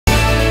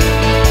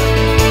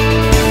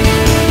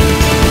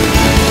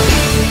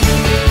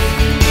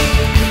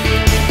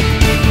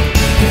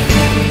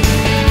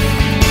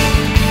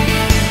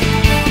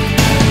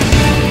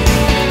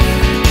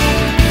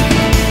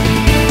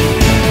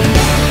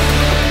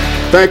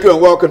Thank you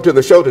and welcome to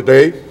the show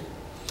today.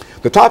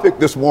 The topic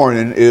this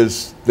morning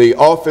is the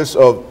office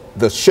of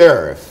the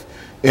sheriff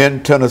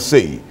in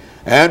Tennessee.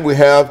 And we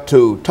have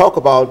to talk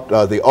about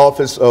the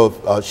office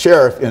of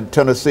sheriff in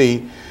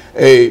Tennessee,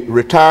 a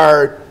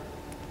retired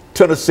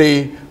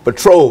Tennessee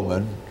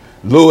patrolman,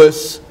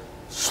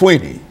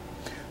 LSweeney.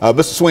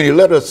 Mr. Sweeney,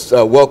 let us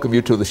welcome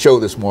you to the show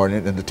this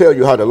morning and to tell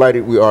you how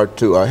delighted we are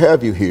to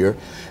have you here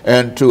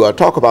and to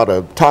talk about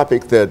a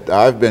topic that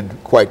I've been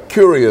quite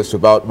curious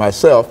about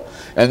myself,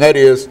 and that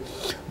is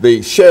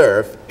the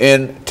sheriff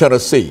in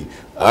Tennessee.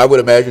 I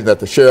would imagine that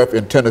the sheriff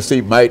in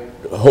Tennessee might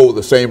hold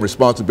the same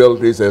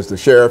responsibilities as the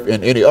sheriff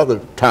in any other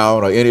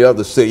town or any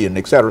other city, and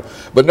et cetera.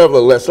 But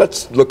nevertheless,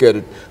 let's look at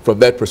it from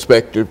that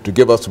perspective to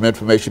give us some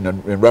information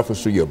in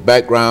reference to your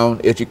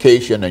background,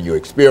 education, and your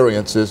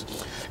experiences.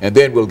 And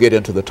then we'll get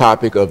into the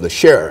topic of the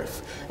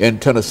sheriff in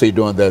Tennessee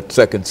during that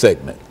second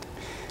segment.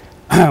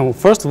 Well,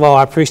 first of all,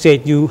 I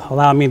appreciate you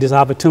allowing me this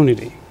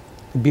opportunity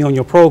to be on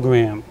your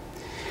program.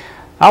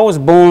 I was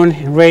born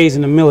and raised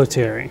in the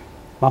military.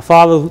 My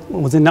father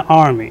was in the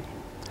Army.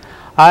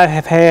 I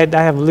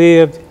have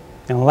lived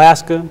in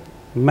Alaska,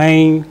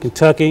 Maine,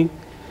 Kentucky,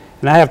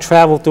 and I have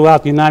traveled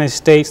throughout the United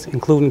States,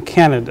 including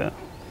Canada.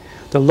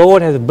 The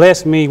Lord has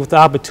blessed me with the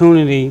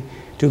opportunity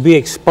to be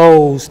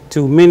exposed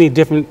to many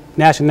different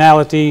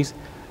nationalities,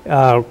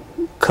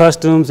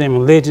 customs and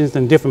religions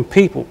and different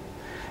people.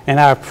 And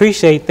I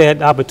appreciate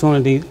that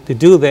opportunity to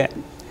do that.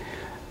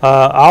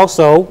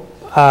 Also,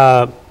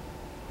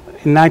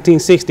 in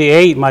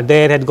 1968, my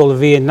dad had to go to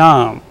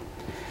Vietnam.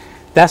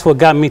 That's what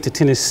got me to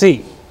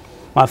Tennessee.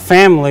 My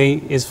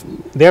family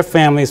their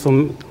family is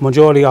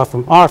majority are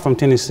from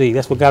Tennessee.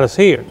 That's what got us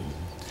here.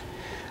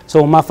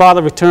 So when my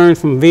father returned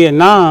from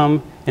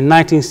Vietnam in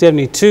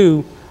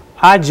 1972,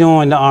 I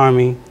joined the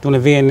Army during the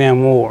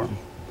Vietnam War.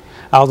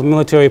 I was a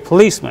military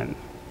policeman.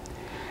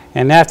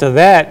 And after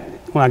that,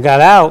 when I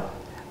got out,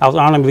 I was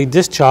honorably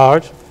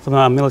discharged from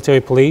the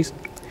military police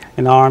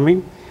in the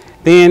Army.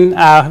 Then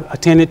I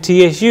attended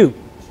TSU.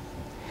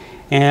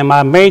 And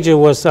my major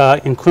was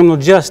in criminal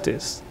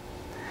justice.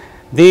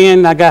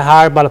 Then I got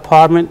hired by the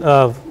Department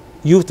of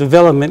Youth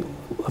Development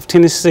of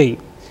Tennessee,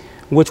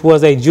 which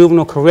was a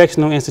juvenile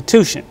correctional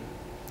institution.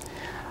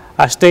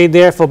 I stayed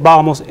there for about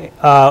almost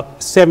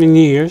 7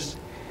 years.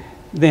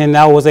 Then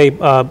I was a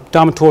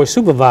dormitory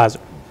supervisor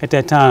at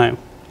that time.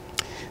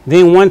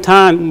 Then one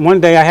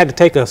day I had to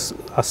take a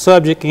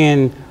subject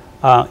in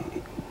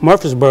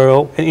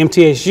Murfreesboro at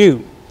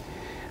MTSU.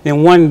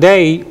 Then one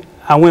day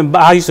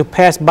I used to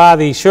pass by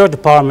the sheriff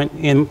department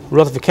in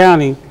Rutherford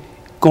County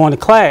going to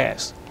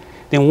class.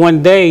 Then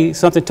one day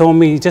something told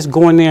me just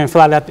go in there and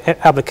fill out that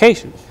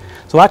application.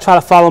 So I tried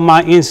to follow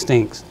my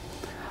instincts.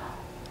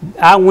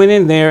 I went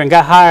in there and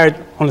got hired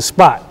on the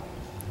spot.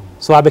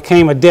 So I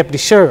became a deputy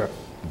sheriff.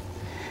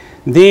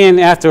 Then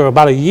after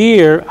about a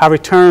year, I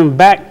returned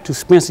back to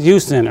Spencer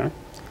Youth Center.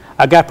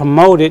 I got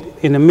promoted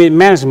in the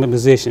mid-management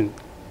position.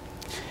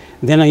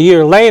 Then a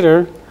year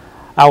later,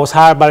 I was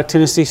hired by the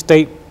Tennessee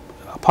State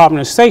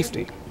Department of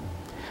Safety.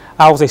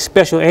 I was a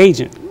special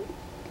agent,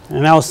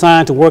 and I was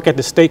assigned to work at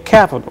the state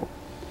capitol.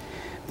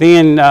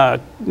 Then in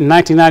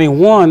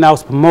 1991, I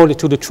was promoted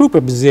to the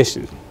trooper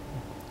position.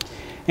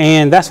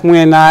 And that's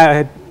when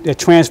I had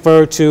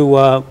transferred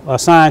to,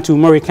 assigned to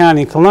Murray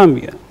County in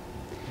Columbia.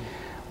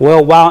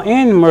 Well, while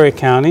in Murray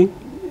County,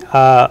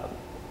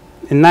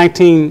 in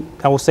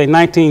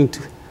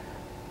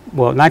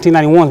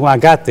 1991 when I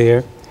got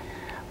there,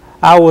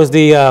 I was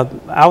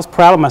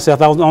proud of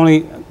myself. I was the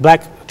only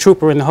black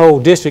trooper in the whole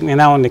district and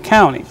now in the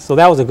county. So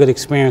that was a good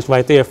experience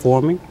right there for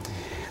me.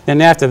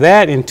 Then after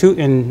that, I think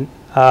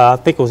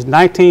it was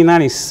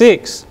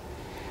 1996,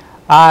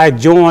 I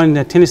joined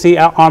the Tennessee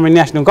Army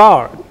National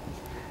Guard.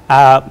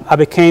 I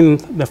became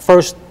the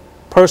first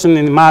person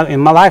in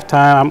my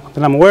lifetime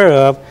that I'm aware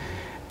of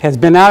has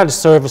been out of the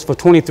service for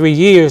 23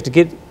 years to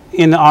get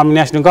in the Army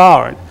National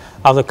Guard.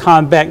 I was a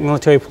combat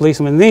military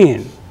policeman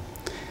then.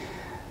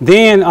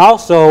 Then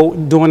also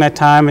during that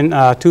time in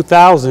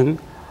 2000,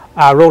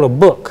 I wrote a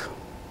book.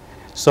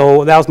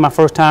 So that was my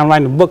first time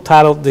writing a book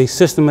titled The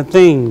System of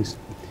Things.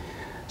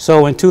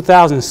 So in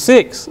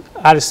 2006,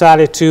 I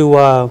decided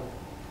to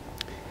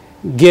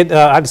get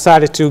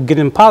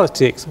in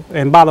politics.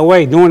 And by the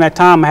way, during that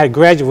time I had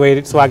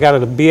graduated, so I got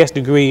a BS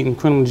degree in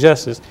criminal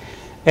justice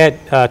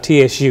at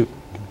TSU.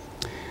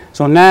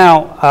 So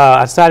now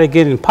I decided to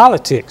get in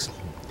politics.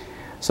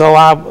 So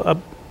I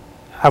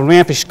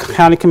ran for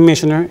county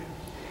commissioner,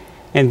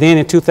 and then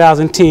in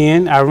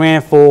 2010 I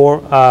ran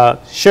for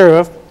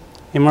sheriff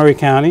in Murray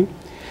County.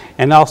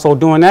 And also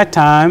during that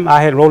time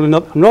I had wrote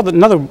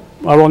another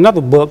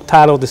book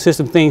titled The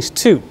System of Things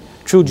 2,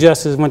 True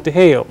Justice Went to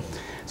Hell.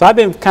 So I've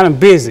been kind of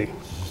busy.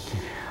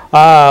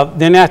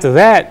 Then after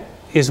that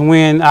is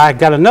when I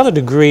got another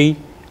degree.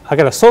 I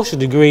got a social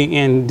degree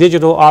in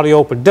digital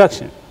audio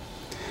production.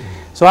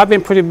 So I've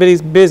been pretty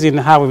busy in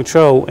the Highway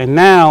Patrol, and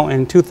now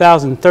in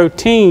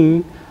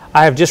 2013,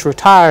 I have just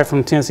retired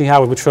from Tennessee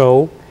Highway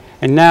Patrol,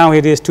 and now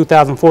it is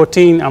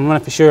 2014, I'm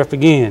running for sheriff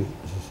again.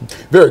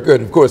 Very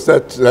good. Of course,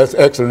 that's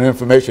excellent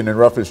information in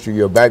reference to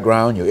your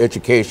background, your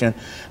education,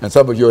 and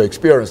some of your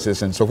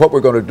experiences. And so what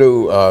we're going to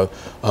do,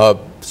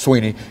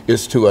 Sweeney,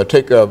 is to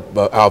take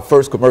our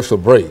first commercial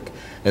break.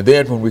 And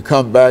then when we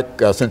come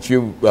back, since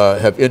you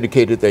have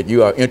indicated that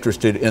you are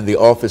interested in the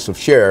office of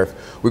sheriff,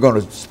 we're going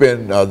to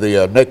spend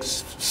the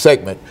next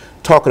segment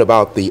talking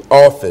about the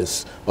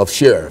office of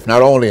sheriff,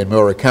 not only in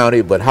Murray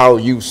County, but how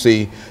you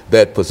see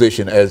that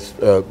position as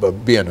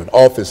being an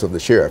office of the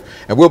sheriff.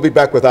 And we'll be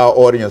back with our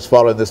audience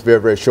following this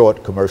very, very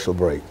short commercial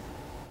break.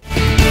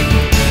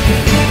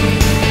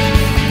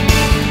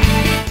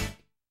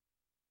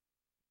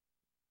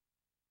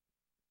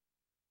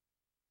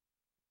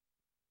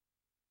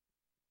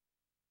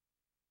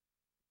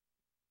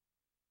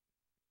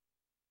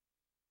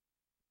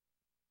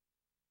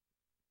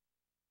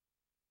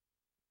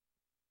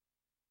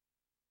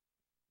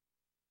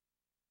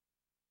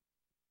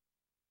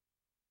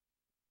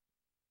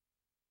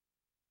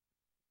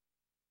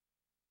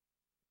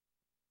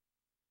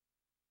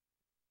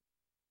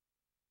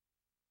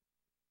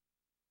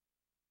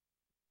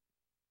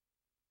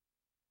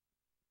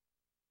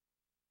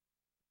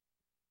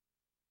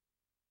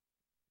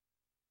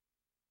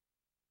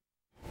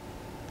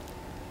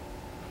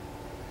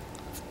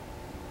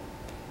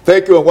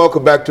 Thank you and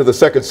welcome back to the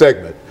second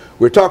segment.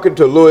 We're talking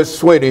to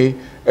LSweeney,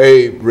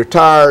 a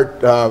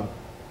retired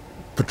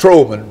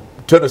patrolman,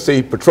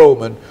 Tennessee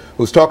patrolman,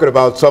 who's talking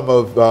about some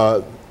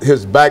of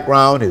his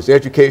background, his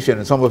education,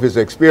 and some of his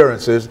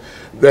experiences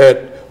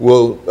that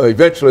will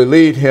eventually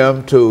lead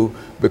him to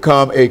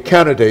become a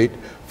candidate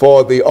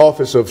for the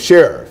office of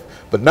sheriff.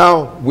 But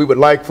now we would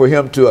like for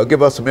him to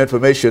give us some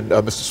information,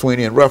 Mr.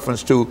 Sweeney, in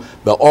reference to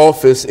the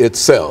office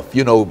itself.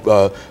 You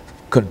know,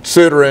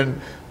 considering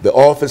the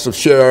office of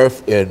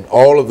sheriff in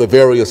all of the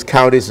various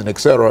counties and et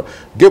cetera,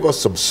 give us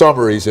some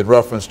summaries in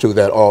reference to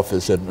that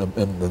office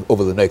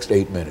over the next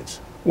 8 minutes.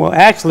 Well,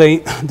 actually,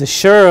 the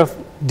sheriff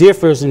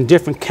differs in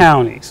different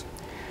counties.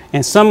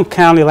 In some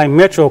counties, like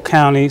metro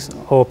counties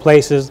or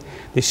places,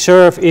 the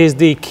sheriff is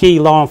the key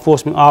law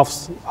enforcement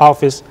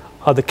office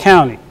of the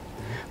county.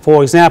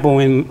 For example,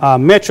 in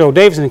Metro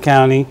Davidson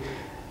County,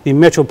 the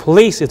Metro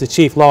Police is the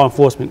chief law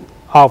enforcement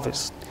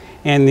office,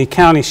 and the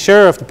county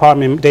sheriff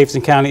department in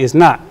Davidson County is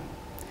not.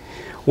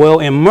 Well,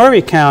 in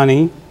Murray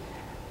County,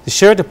 the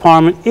sheriff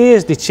department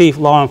is the chief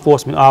law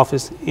enforcement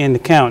office in the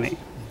county.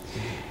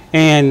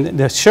 And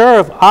the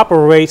sheriff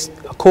operates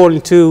according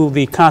to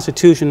the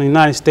Constitution of the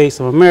United States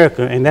of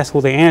America, and that's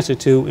what they answer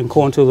to,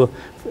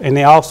 and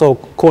they also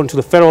according to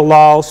the federal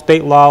laws,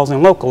 state laws,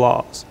 and local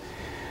laws.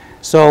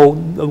 So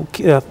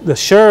the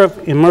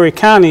sheriff in Murray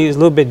County is a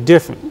little bit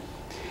different.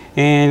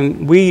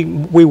 And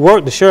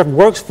the sheriff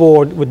works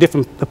with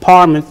different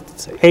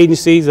departments,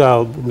 agencies,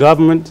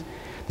 government,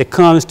 that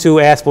comes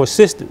to ask for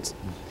assistance.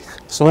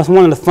 So that's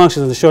one of the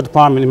functions of the sheriff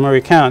department in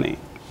Murray County.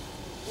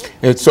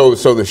 And so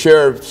the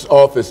sheriff's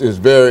office is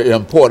very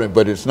important,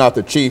 but it's not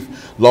the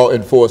chief law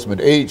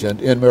enforcement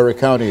agent in Murray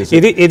County. Is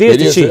it? It is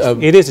the chief.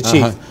 It is the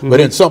chief. Mm-hmm.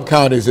 But in some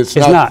counties it's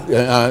not.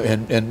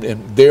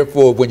 And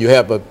therefore, when you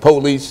have a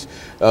police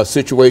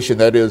situation,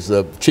 that is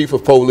the chief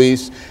of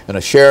police and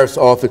a sheriff's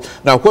office.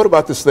 Now, what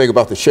about this thing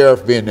about the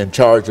sheriff being in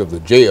charge of the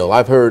jail?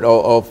 I've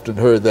often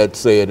heard that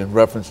said in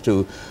reference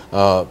to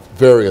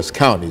various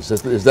counties.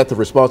 Is that the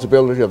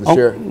responsibility of the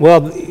sheriff?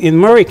 Well, in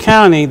Murray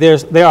County,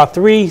 there are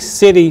 3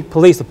 city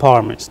police departments.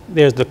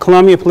 There's the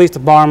Columbia Police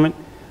Department,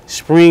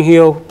 Spring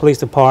Hill Police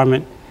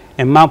Department,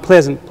 and Mount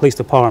Pleasant Police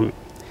Department.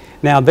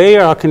 Now, they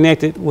are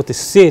connected with the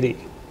city.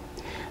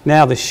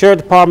 Now, the sheriff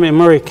department in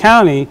Murray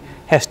County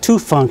has 2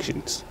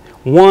 functions.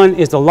 One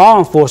is the law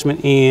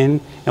enforcement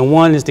end, and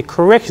one is the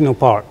correctional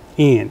part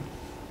end.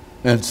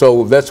 And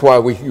so that's why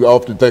you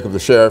often think of the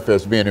sheriff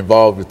as being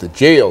involved with the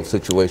jail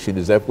situation.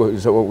 Is that what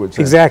we're saying?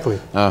 Exactly.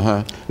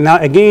 Now,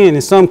 again,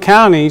 in some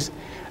counties,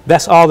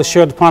 that's all the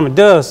sheriff department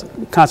does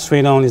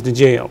concentrate on is the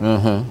jail,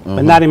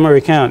 but not in Murray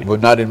County.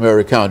 But not in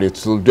Murray County.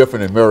 It's a little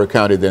different in Murray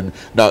County than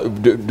now.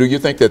 Do you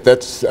think that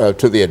that's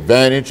to the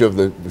advantage of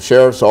the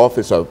sheriff's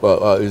office?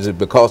 Is it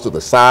because of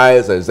the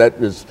size?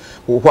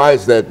 Why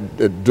is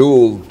that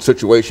dual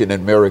situation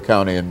in Murray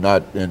County and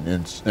not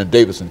in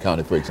Davidson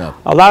County, for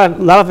example? A lot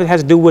of it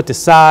has to do with the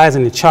size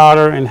and the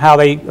charter and how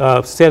they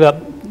set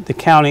up the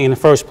county in the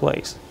first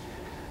place.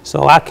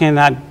 So I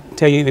cannot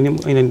tell you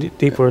any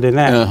deeper than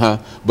that.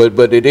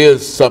 But it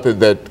is something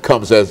that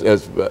comes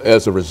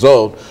as a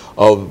result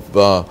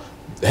of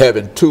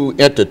having 2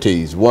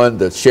 entities, one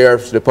the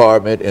sheriff's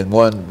department and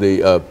one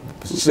the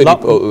city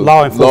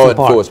law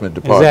enforcement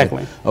department.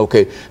 Exactly.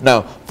 Okay.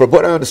 Now, from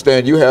what I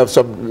understand, you have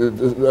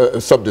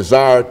some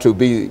desire to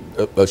be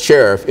a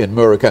sheriff in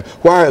Murray County.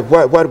 Why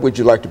would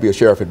you like to be a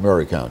sheriff in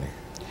Murray County?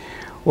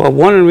 Well,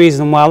 one of the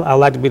reasons why I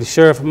like to be the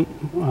sheriff of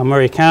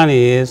Murray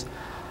County is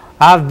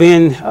I've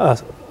been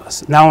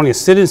not only a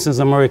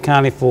citizen of Murray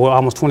County for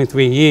almost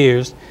 23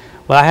 years,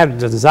 but I have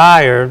the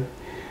desire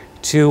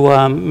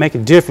to make a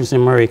difference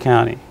in Murray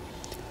County.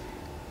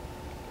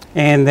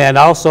 And that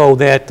also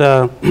that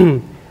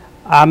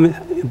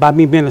by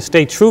me being a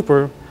state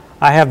trooper,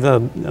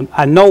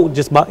 I know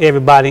just about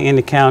everybody in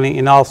the county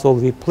and also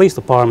the police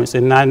departments,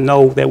 and I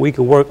know that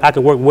I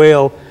could work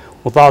well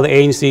with all the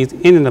agencies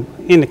in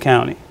the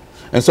county.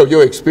 And so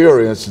your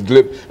experience,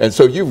 and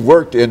so you've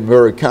worked in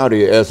Murray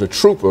County as a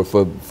trooper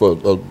for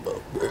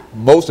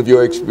most of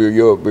your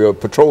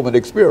patrolman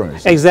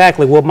experience.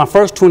 Exactly. Well, my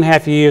first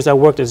 2.5 years I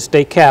worked at the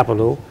state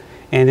capitol,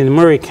 and in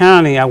Murray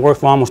County I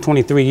worked for almost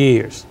 23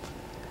 years.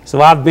 So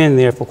I've been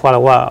there for quite a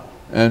while.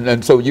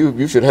 And so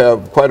you should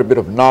have quite a bit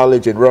of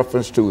knowledge in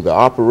reference to the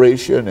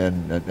operation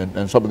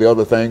and some of the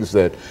other things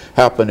that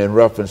happen in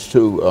reference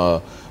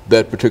to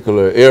that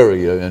particular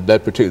area and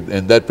that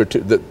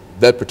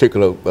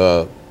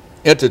particular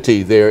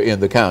entity there in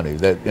the county,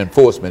 that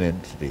enforcement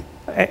entity.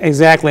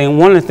 Exactly, and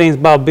one of the things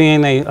about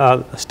being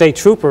a state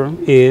trooper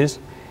is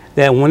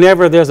that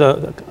whenever there's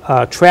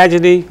a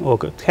tragedy or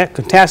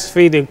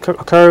catastrophe that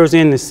occurs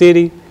in the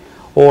city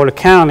or the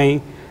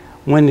county,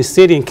 when the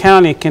city and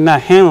county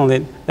cannot handle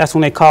it, that's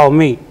when they call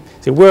me.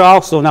 See, we're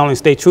also not only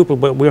state trooper,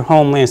 but we're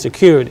Homeland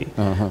Security.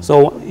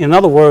 So in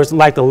other words,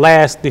 like the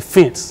last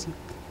defense.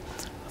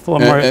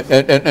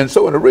 And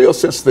so in a real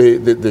sense,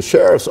 the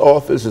sheriff's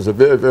office is a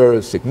very,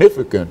 very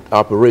significant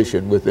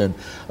operation within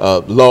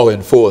law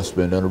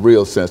enforcement in a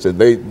real sense. And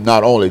they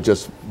not only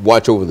just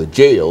watch over the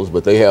jails,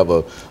 but they have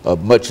a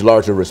much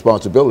larger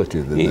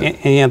responsibility than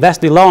that. And yeah, that's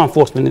the law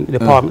enforcement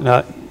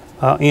department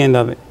end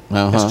of it.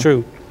 That's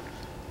true.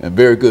 And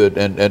very good.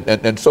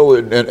 And so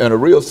in a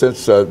real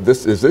sense,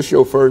 is this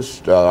your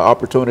first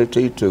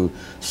opportunity to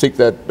seek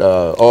that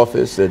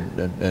office?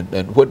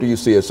 And what do you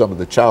see as some of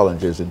the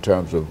challenges in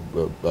terms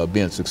of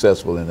being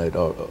successful in that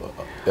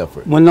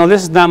effort? Well, no,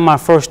 this is not my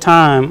first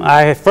time.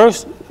 At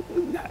first,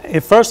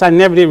 I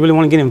never did really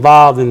want to get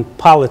involved in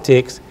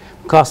politics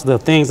because of the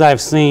things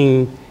I've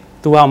seen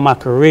throughout my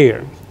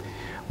career.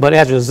 But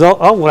as a result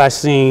of what I've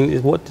seen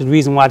is the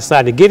reason why I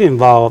decided to get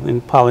involved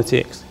in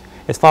politics.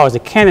 As far as the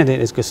candidate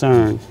is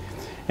concerned,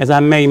 as I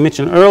may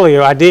mention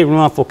earlier, I did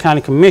run for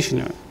county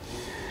commissioner,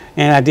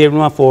 and I did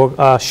run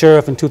for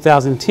sheriff in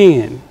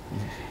 2010.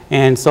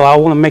 And so I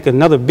want to make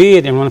another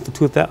bid and run for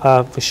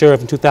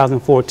sheriff in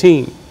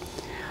 2014.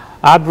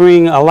 I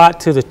bring a lot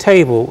to the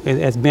table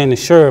as being a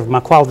sheriff,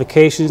 my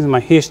qualifications, my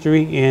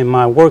history, and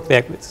my work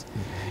ethics.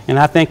 And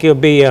I think it'll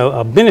be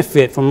a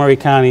benefit for Murray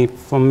County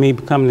from me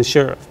becoming the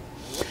sheriff.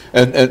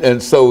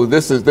 And so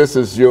this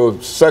is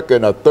your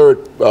second or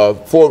third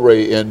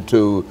foray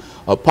into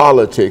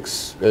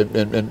politics,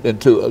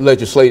 into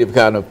legislative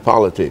kind of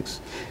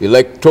politics,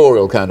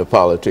 electoral kind of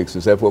politics.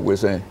 Is that what we're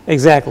saying?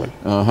 Exactly.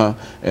 And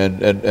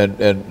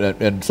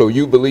so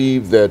you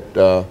believe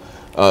that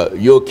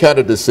your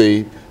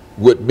candidacy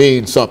would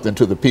mean something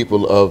to the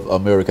people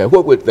of Murray County.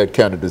 What would that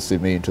candidacy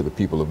mean to the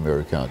people of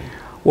Murray County?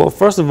 Well,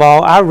 first of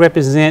all, I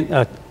represent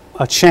a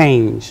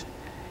change.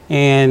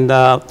 And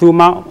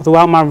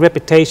throughout my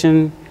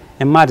reputation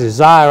and my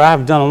desire, I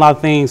have done a lot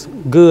of things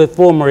good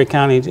for Murray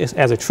County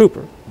as a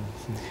trooper.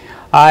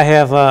 I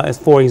have,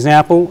 for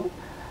example,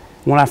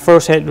 when I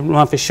first had to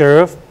run for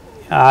sheriff,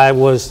 I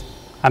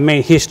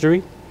made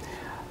history.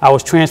 I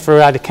was transferred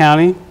out of the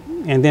county,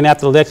 and then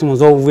after the election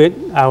was over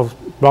with, I was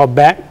brought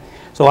back.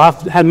 So I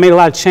had made a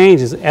lot of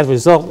changes. As a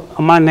result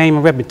of my name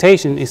and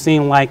reputation, it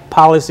seemed like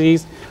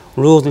policies,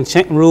 rules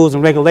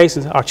and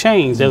regulations are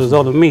changed as a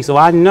result of me. So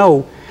I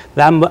know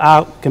that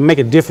I can make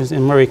a difference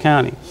in Murray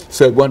County.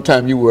 So at one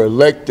time you were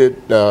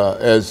elected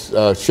as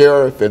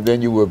sheriff, and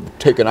then you were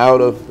taken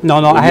out of?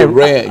 No, I had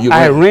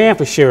ran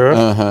for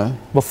sheriff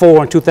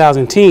before in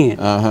 2010.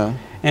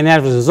 And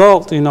as a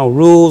result,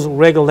 rules,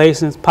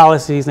 regulations,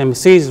 policies, and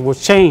procedures were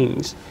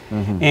changed.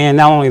 And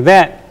not only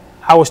that,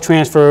 I was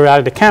transferred out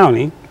of the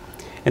county,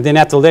 and then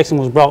after the election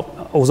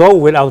was over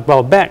with, I was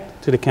brought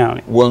back to the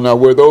county. Well, now,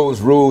 were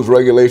those rules,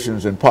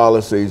 regulations, and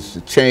policies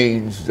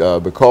changed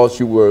because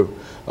you were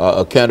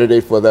a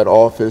candidate for that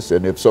office?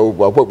 And if so,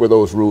 what were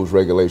those rules,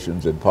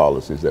 regulations, and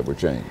policies that were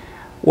changed?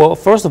 Well,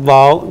 first of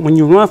all, when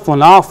you run for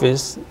an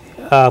office,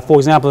 for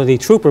example,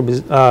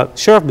 the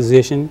sheriff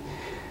position,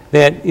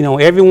 that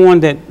everyone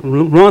that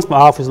runs for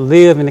office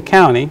live in the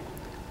county,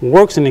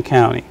 works in the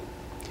county,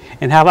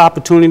 and have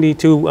opportunity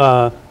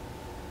to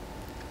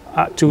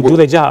do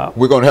their job.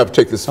 We're going to have to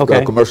take this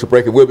commercial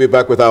break, and we'll be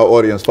back with our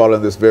audience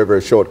following this very,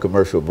 very short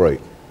commercial break.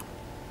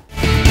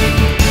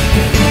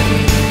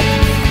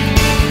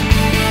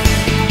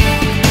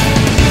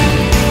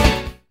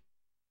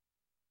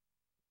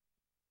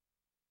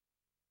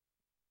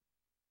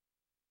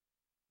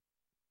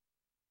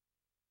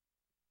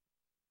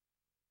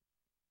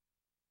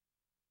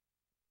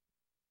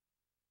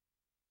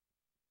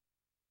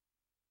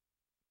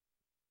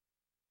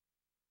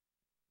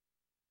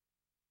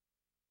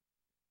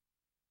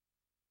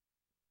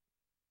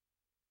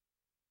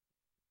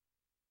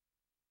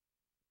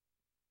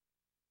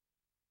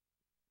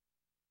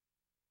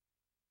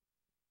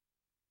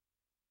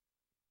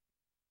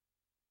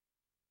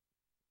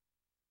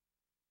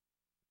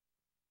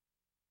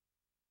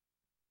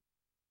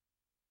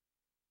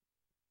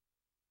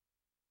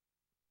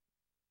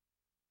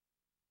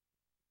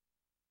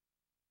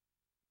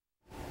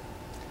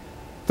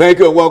 Thank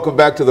you and welcome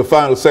back to the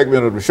final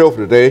segment of the show for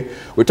today.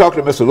 We're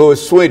talking to Mr.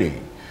 LSweeney,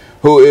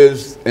 who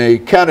is a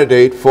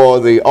candidate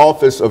for the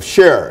office of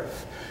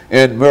sheriff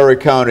in Maury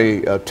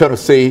County,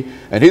 Tennessee,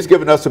 and he's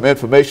given us some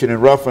information in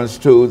reference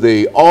to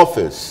the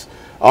office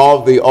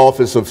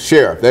of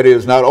sheriff. That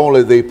is not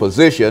only the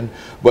position,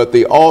 but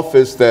the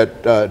office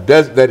that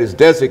that is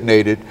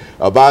designated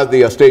by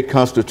the state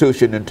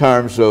constitution in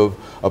terms of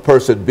a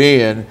person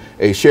being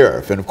a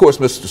sheriff. And of course,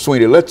 Mr.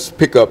 Sweeney, let's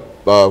pick up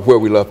where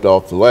we left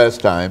off the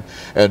last time,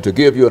 and to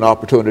give you an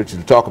opportunity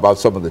to talk about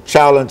some of the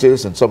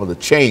challenges and some of the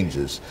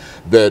changes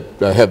that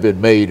have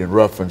been made in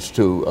reference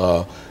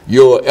to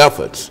your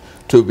efforts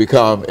to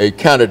become a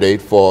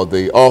candidate for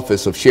the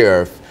office of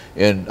sheriff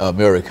in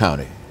Maury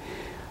County.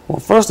 Well,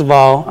 first of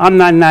all, I'm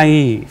not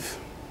naive.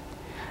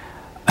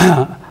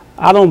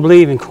 I don't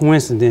believe in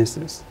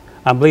coincidences.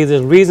 I believe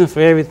there's reason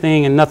for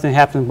everything and nothing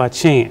happens by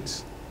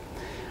chance.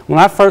 When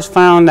I first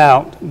found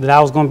out that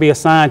I was going to be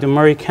assigned to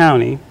Maury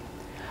County,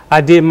 I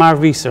did my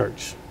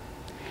research.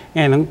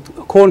 And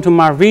according to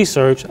my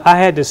research, I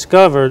had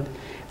discovered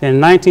that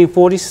in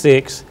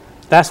 1946,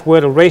 that's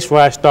where the race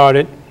riot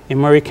started in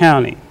Maury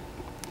County.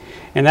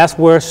 And that's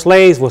where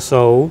slaves were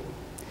sold.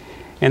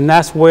 And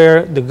that's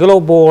where the good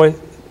old boy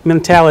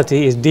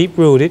mentality is deep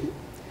rooted.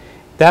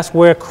 That's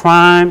where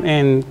crime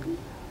and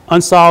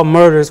unsolved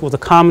murders was a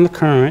common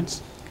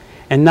occurrence.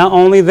 And not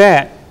only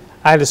that,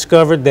 I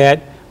discovered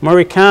that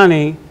Maury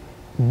County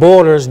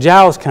borders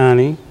Giles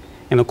County,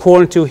 and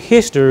according to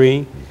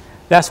history,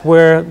 that's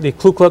where the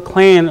Ku Klux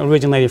Klan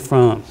originated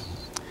from.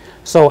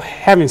 So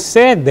having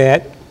said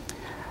that,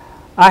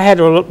 I had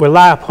to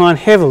rely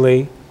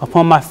heavily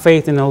upon my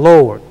faith in the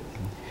Lord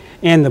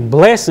and the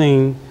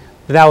blessing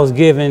that I was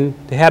given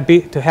to have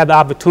the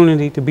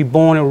opportunity to be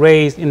born and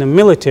raised in the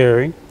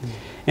military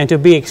and to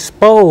be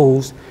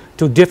exposed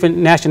to different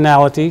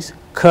nationalities,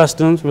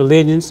 customs,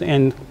 religions,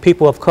 and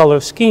people of color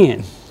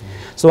skin.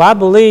 So I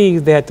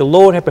believe that the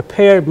Lord had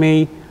prepared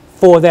me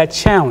for that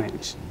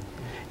challenge.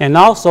 And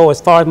also, as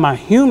far as my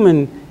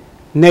human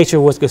nature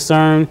was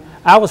concerned,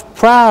 I was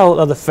proud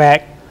of the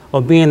fact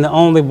of being the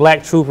only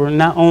black trooper,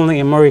 not only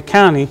in Maury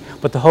County,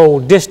 but the whole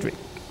district.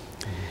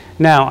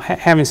 Now,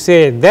 having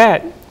said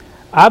that,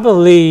 I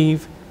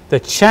believe the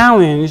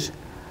challenge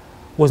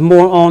was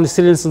more on the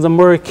citizens of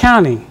Maury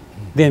County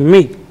than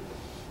me,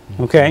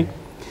 okay?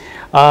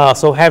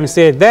 So having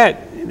said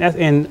that,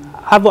 and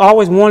I've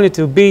always wanted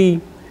to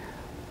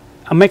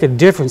make a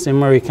difference in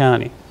Maury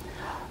County.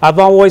 I've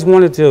always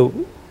wanted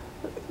to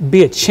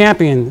be a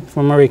champion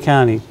for Maury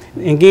County.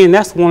 And again,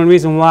 that's one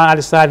reason why I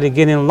decided to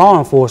get in law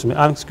enforcement,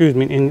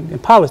 in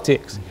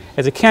politics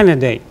as a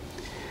candidate.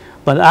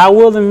 But I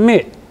will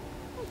admit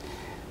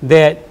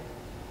that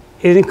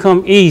it didn't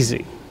come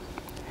easy.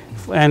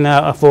 And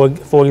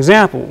for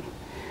example,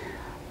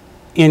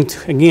 in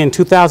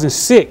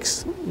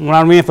 2006, when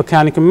I ran for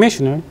county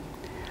commissioner,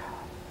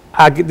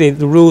 the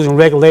rules and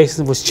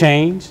regulations was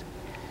changed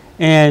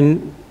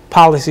and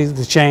policies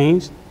was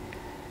changed.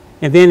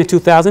 And then in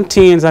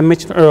 2010, as I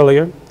mentioned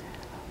earlier,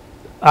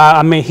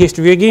 I made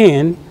history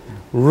again.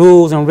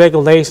 Rules and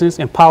regulations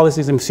and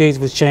policies and procedures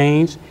was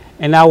changed,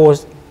 and I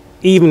was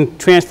even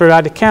transferred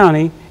out of the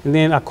county, and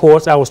then of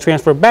course I was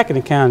transferred back in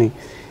the county.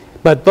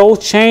 But those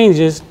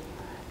changes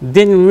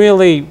didn't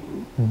really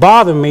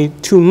bother me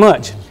too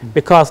much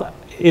because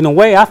in a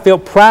way I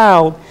felt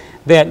proud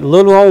that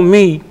little old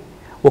me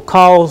will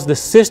cause the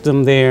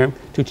system there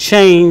to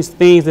change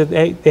things that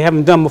they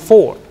haven't done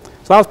before.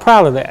 So I was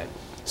proud of that.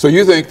 So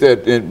you think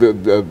that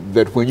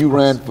that when you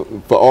ran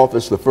for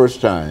office the first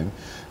time,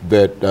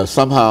 that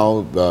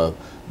somehow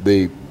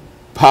the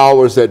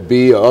powers that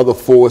be or other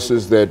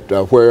forces that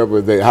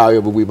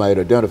however we might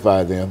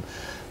identify them,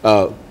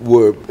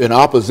 were in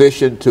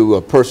opposition to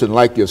a person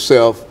like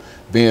yourself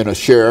being a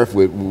sheriff?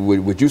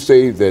 Would you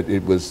say that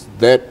it was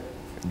that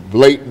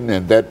blatant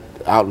and that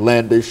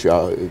outlandish?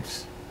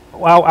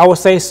 Well, I would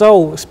say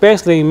so,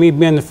 especially me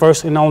being the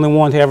first and only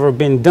one to ever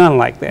been done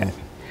like that.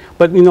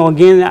 But you know,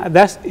 again,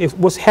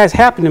 what has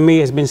happened to me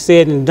has been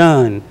said and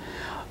done.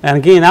 And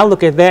again, I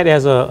look at that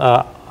as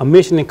a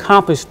mission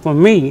accomplished for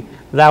me,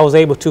 that I was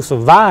able to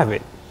survive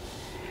it.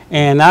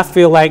 And I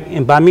feel like,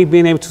 and by me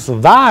being able to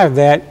survive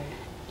that,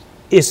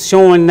 it's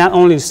showing not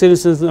only the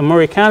citizens of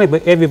Maury County,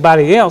 but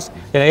everybody else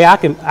that hey, I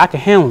can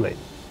handle it.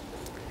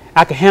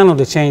 I can handle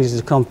the changes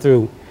that come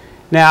through.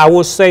 Now, I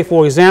will say,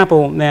 for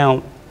example,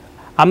 now,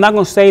 I'm not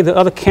going to say the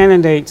other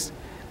candidates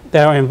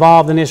that are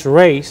involved in this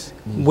race,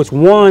 which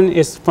one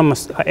is from an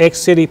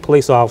ex-city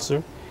police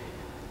officer,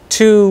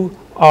 two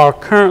are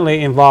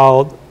currently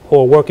involved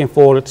or working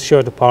for the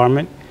sheriff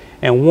department,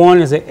 and one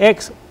is an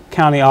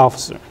ex-county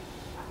officer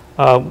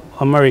of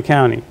Maury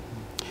County.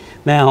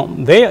 Now,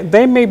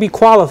 they may be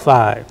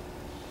qualified,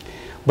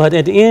 but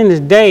at the end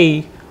of the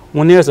day,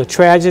 when there's a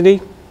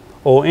tragedy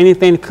or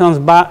anything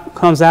that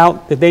comes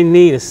out that they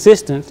need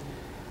assistance,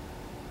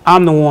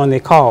 I'm the one they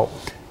call.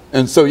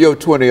 And so your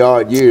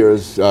 20-odd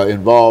years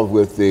involved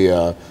with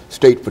the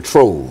State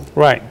Patrol,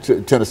 right?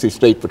 Tennessee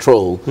State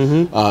Patrol.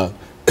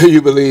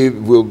 you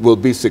believe will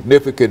be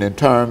significant in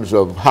terms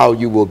of how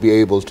you will be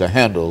able to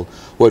handle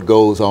what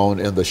goes on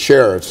in the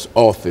sheriff's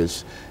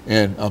office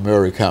in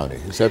Murray County.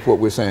 Is that what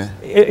we're saying?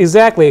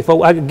 Exactly.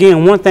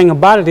 Again, one thing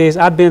about it is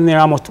I've been there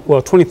almost,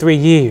 well, 23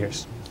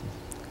 years,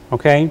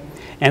 okay?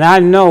 And I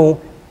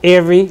know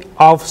every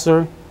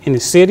officer in the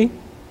city,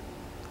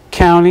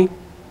 county,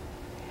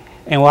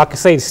 and well, I can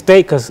say the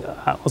state because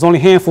it was only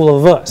a handful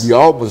of us. You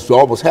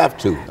almost have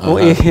to. Well,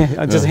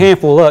 yeah, just a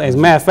handful of us. As a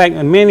matter of fact,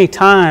 many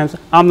times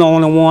I'm the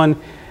only one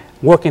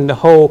working the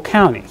whole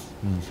county.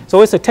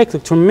 So it takes a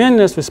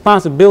tremendous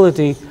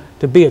responsibility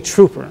to be a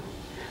trooper.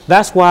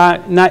 That's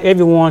why not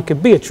everyone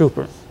could be a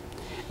trooper.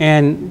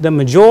 And the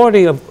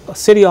majority of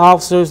city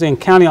officers and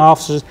county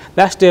officers,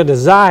 that's their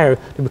desire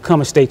to become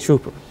a state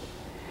trooper.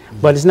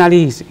 But it's not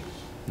easy.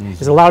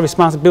 There's a lot of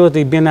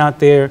responsibility being out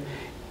there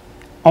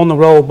on the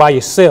road by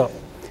yourself.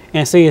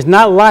 And see, it's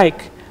not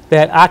like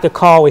that I could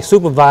call a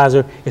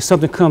supervisor if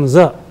something comes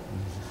up.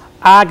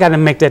 I got to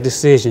make that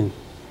decision.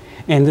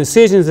 And the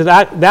decisions that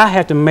I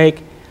have to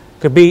make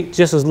could be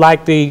just as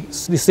like the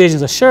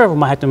decisions a sheriff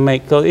might have to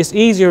make, because it's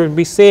easier to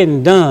be said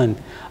than done.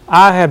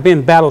 I have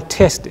been battle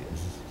tested.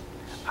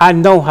 I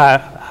know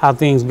how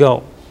things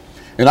go.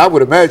 And I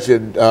would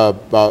imagine,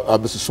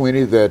 Mr.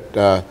 Sweeney,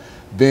 that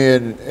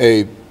being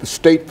a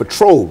state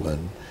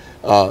patrolman,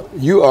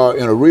 you are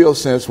in a real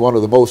sense one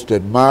of the most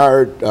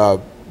admired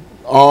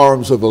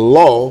arms of the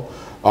law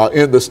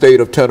in the state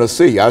of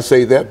Tennessee. I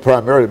say that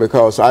primarily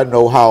because I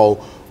know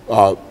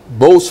how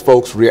most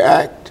folks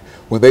react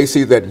when they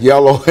see that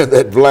yellow and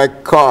that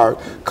black car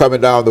coming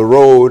down the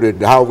road,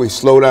 and how we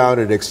slow down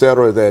and et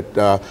cetera, that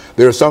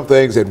there are some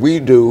things that we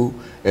do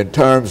in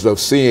terms of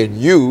seeing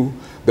you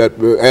that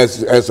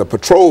as a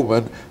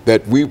patrolman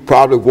that we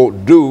probably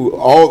won't do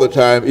all the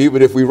time,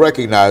 even if we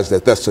recognize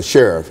that that's the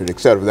sheriff and et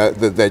cetera,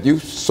 that you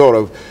sort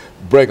of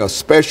bring a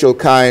special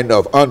kind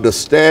of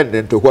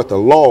understanding to what the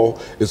law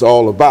is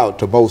all about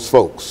to most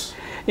folks.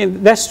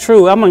 And that's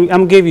true. I'm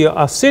gonna give you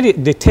a city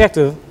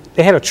detective.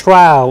 They had a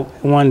trial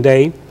one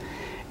day,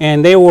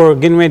 and they were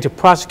getting ready to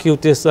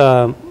prosecute this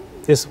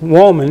this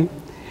woman.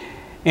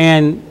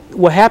 And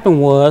what happened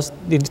was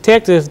the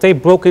detectives, they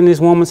broke in this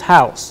woman's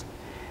house,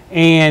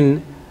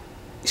 and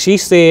she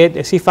said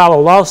that she filed a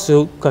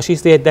lawsuit because she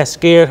said that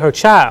scared her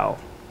child,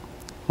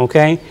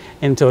 okay,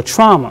 into a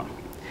trauma.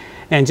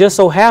 And just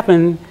so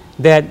happened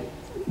that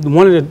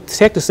one of the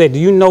detectives said, "Do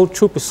you know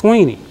Trooper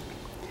Sweeney?"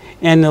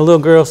 And the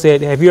little girl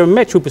said, "Have you ever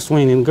met Trooper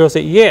Sweeney?" And the girl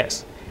said,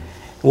 "Yes."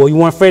 "Well, you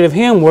weren't afraid of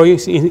him, were you?"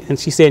 And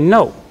she said,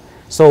 "No."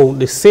 So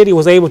the city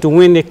was able to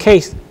win their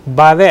case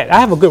by that. I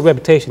have a good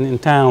reputation in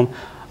town.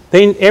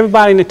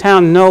 Everybody in the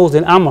town knows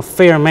that I'm a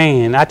fair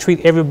man. I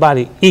treat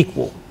everybody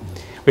equal,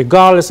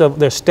 regardless of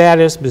their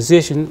status,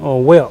 position,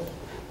 or wealth.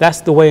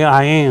 That's the way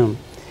I am.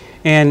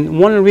 And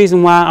one of the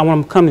reasons why I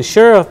want to become the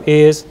sheriff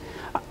is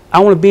I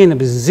want to be in a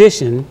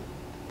position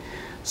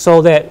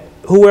so that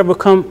whoever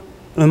comes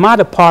in my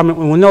department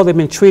will know they've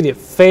been treated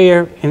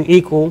fair and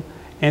equal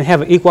and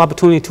have an equal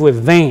opportunity to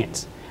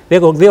advance.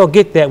 They'll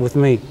get that with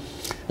me.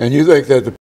 And you think that the